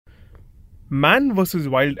Man vs.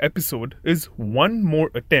 Wild episode is one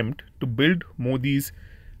more attempt to build Modi's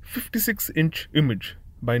 56-inch image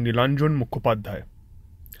by Nilanjan Mukhopadhyay.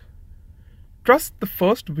 Trust the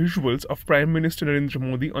first visuals of Prime Minister Narendra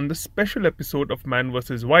Modi on the special episode of Man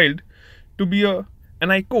vs. Wild to be a,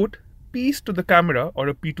 and I quote, piece to the camera or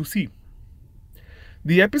a P2C.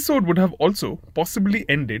 The episode would have also possibly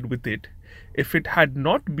ended with it if it had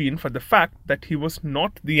not been for the fact that he was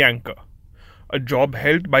not the anchor, a job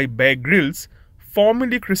held by Bear Grylls,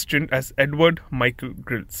 formerly christened as Edward Michael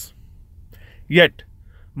Grylls. Yet,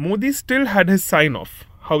 Modi still had his sign-off.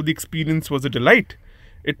 How the experience was a delight.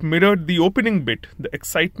 It mirrored the opening bit, the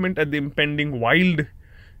excitement at the impending wild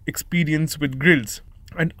experience with Grylls,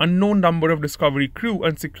 an unknown number of Discovery crew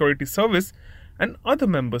and security service, and other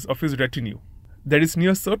members of his retinue. There is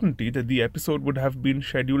near certainty that the episode would have been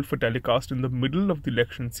scheduled for telecast in the middle of the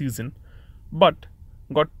election season, but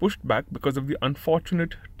got pushed back because of the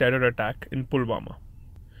unfortunate terror attack in Pulwama.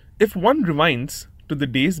 If one rewinds to the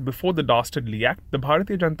days before the dastardly act, the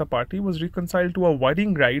Bharatiya Janata Party was reconciled to a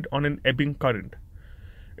worrying ride on an ebbing current.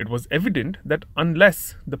 It was evident that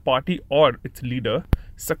unless the party or its leader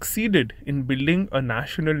succeeded in building a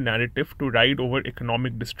national narrative to ride over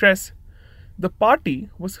economic distress, the party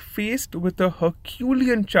was faced with a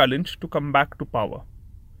Herculean challenge to come back to power.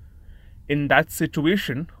 In that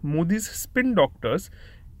situation, Modi's spin doctors,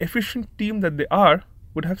 efficient team that they are,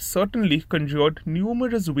 would have certainly conjured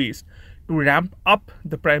numerous ways to ramp up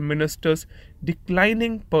the Prime Minister's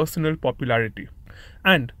declining personal popularity.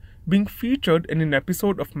 And being featured in an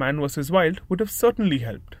episode of Man vs. Wild would have certainly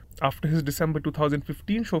helped. After his December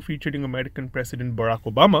 2015 show featuring American President Barack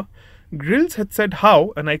Obama, Grylls had said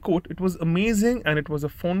how, and I quote, "It was amazing and it was a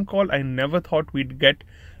phone call I never thought we'd get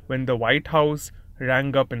when the White House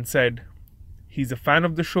rang up and said, 'He's a fan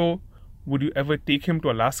of the show. Would you ever take him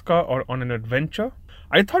to Alaska or on an adventure?'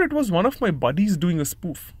 I thought it was one of my buddies doing a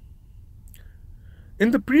spoof."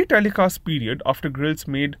 In the pre-telecast period, after Grylls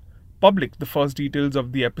made public the first details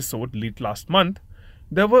of the episode late last month,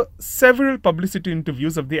 there were several publicity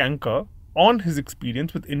interviews of the anchor on his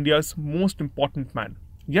experience with India's most important man.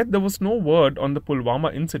 Yet there was no word on the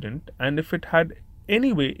Pulwama incident and if it had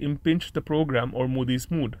any way impinged the program or Modi's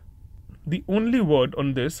mood. The only word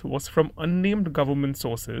on this was from unnamed government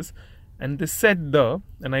sources, and they said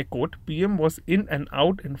and I quote, PM was in and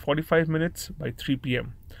out in 45 minutes by 3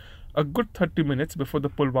 p.m., a good 30 minutes before the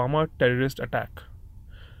Pulwama terrorist attack.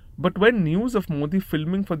 But when news of Modi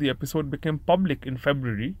filming for the episode became public in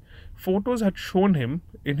February, photos had shown him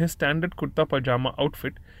in his standard kurta pajama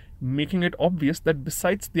outfit, making it obvious that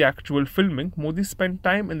besides the actual filming, Modi spent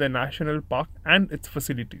time in the national park and its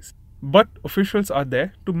facilities. But officials are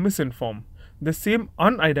there to misinform. The same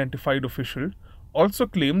unidentified official also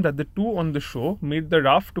claimed that the two on the show made the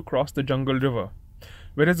raft to cross the Jungle River,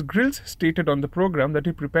 whereas Grylls stated on the program that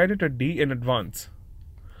he prepared it a day in advance.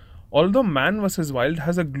 Although Man vs. Wild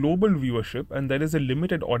has a global viewership and there is a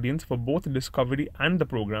limited audience for both Discovery and the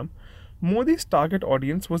program, Modi's target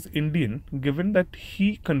audience was Indian, given that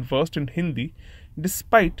he conversed in Hindi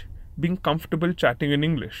despite being comfortable chatting in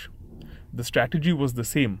English. The strategy was the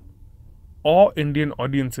same: awe Indian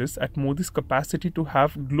audiences at Modi's capacity to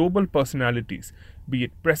have global personalities, be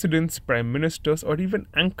it presidents, prime ministers, or even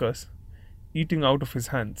anchors, eating out of his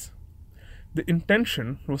hands. The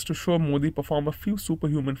intention was to show Modi perform a few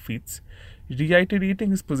superhuman feats,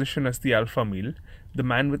 reiterating his position as the alpha male, the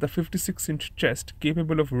man with a 56-inch chest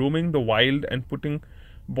capable of roaming the wild and putting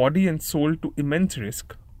body and soul to immense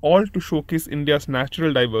risk, all to showcase India's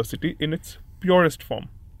natural diversity in its purest form.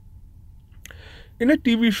 In a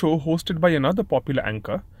TV show hosted by another popular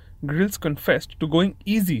anchor, Grylls confessed to going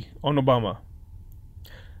easy on Obama.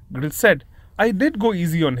 Grylls said, "I did go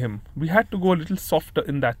easy on him. We had to go a little softer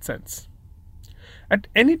in that sense." At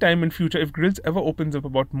any time in future, if Grylls ever opens up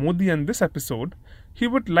about Modi and this episode, he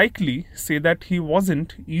would likely say that he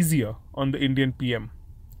wasn't easier on the Indian PM.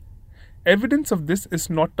 Evidence of this is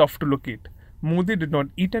not tough to locate. Modi did not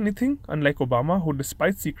eat anything, unlike Obama, who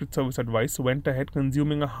despite Secret Service advice went ahead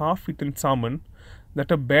consuming a half-eaten salmon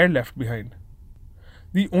that a bear left behind.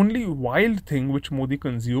 The only wild thing which Modi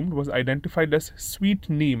consumed was identified as sweet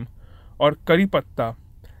neem or curry patta,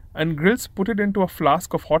 and Grylls put it into a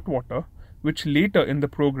flask of hot water, which later in the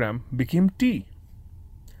program became tea.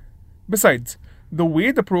 Besides, the way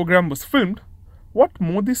the program was filmed, what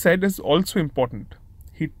Modi said is also important.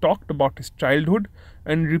 He talked about his childhood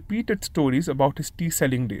and repeated stories about his tea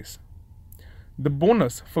selling days. The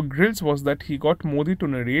bonus for Grylls was that he got Modi to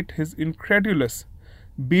narrate his incredulous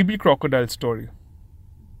baby crocodile story.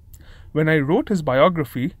 When I wrote his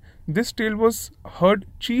biography, this tale was heard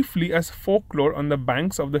chiefly as folklore on the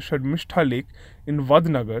banks of the Sharmishtha lake in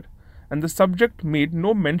Vadnagar, and the subject made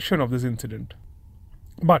no mention of this incident.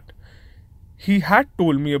 But he had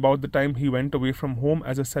told me about the time he went away from home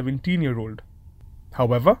as a 17-year-old.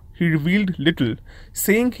 However, he revealed little,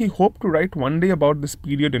 saying he hoped to write one day about this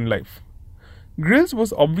period in life. Grylls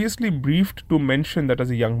was obviously briefed to mention that as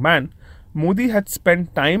a young man, Modi had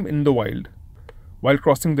spent time in the wild. While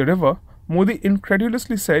crossing the river, Modi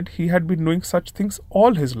incredulously said he had been doing such things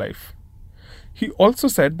all his life. He also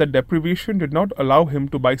said that deprivation did not allow him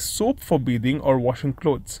to buy soap for bathing or washing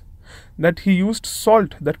clothes, that he used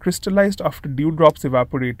salt that crystallized after dewdrops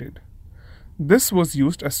evaporated. This was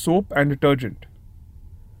used as soap and detergent.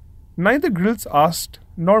 Neither Grylls asked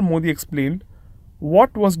nor Modi explained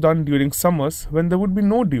what was done during summers when there would be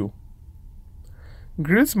no dew.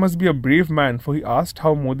 Grylls must be a brave man, for he asked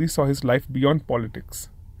how Modi saw his life beyond politics.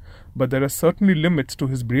 But there are certainly limits to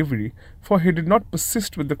his bravery, for he did not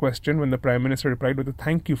persist with the question when the Prime Minister replied with a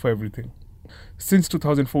thank you for everything. Since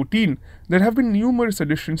 2014, there have been numerous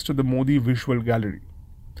additions to the Modi visual gallery.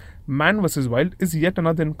 Man vs. Wild is yet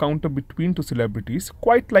another encounter between two celebrities,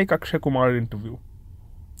 quite like Akshay Kumar interview.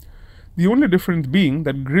 The only difference being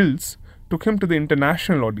that Grylls took him to the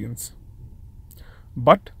international audience.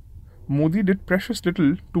 But Modi did precious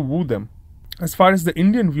little to woo them. As far as the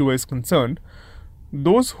Indian viewer is concerned,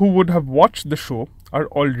 those who would have watched the show are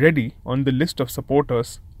already on the list of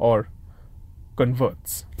supporters or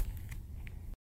converts.